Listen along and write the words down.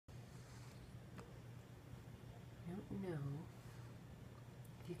know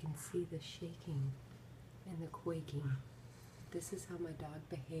if you can see the shaking and the quaking. This is how my dog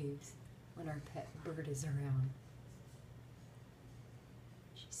behaves when our pet bird is around.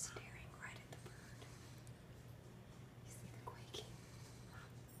 She's staring right at the bird. You see the quaking?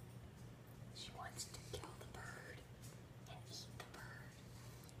 She wants to kill the bird and eat the bird.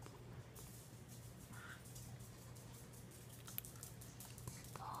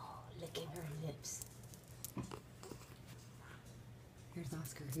 Oh, licking her lips. Here's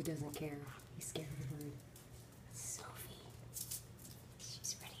Oscar, who doesn't care. He's scared of the bird. Sophie,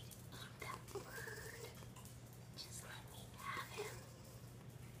 she's ready to eat that bird. Just let me have him.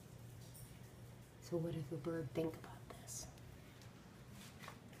 So what does the bird think about this?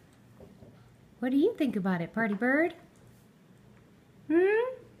 What do you think about it, party bird?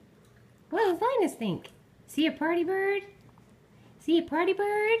 What does Linus think? See a party bird? See a party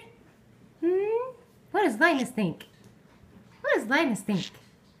bird? What does Linus think? What does Linus think?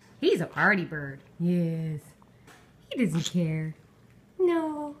 He's a party bird. Yes. He doesn't care.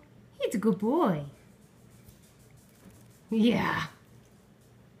 No. He's a good boy. Yeah.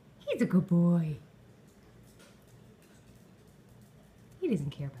 He's a good boy. He doesn't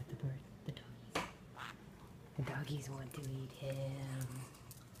care about the bird. The doggies. The doggies want to eat him.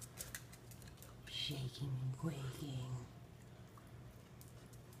 Shaking and quaking.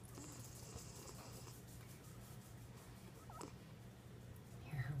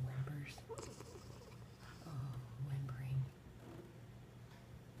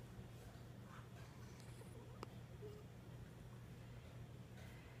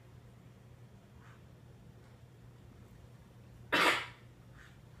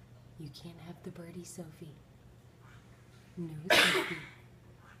 You can't have the birdie, Sophie. No, Sophie.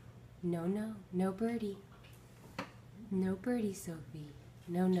 No, no. No birdie. No birdie, Sophie.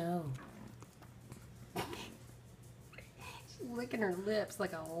 No, no. She's licking her lips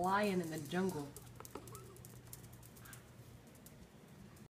like a lion in the jungle.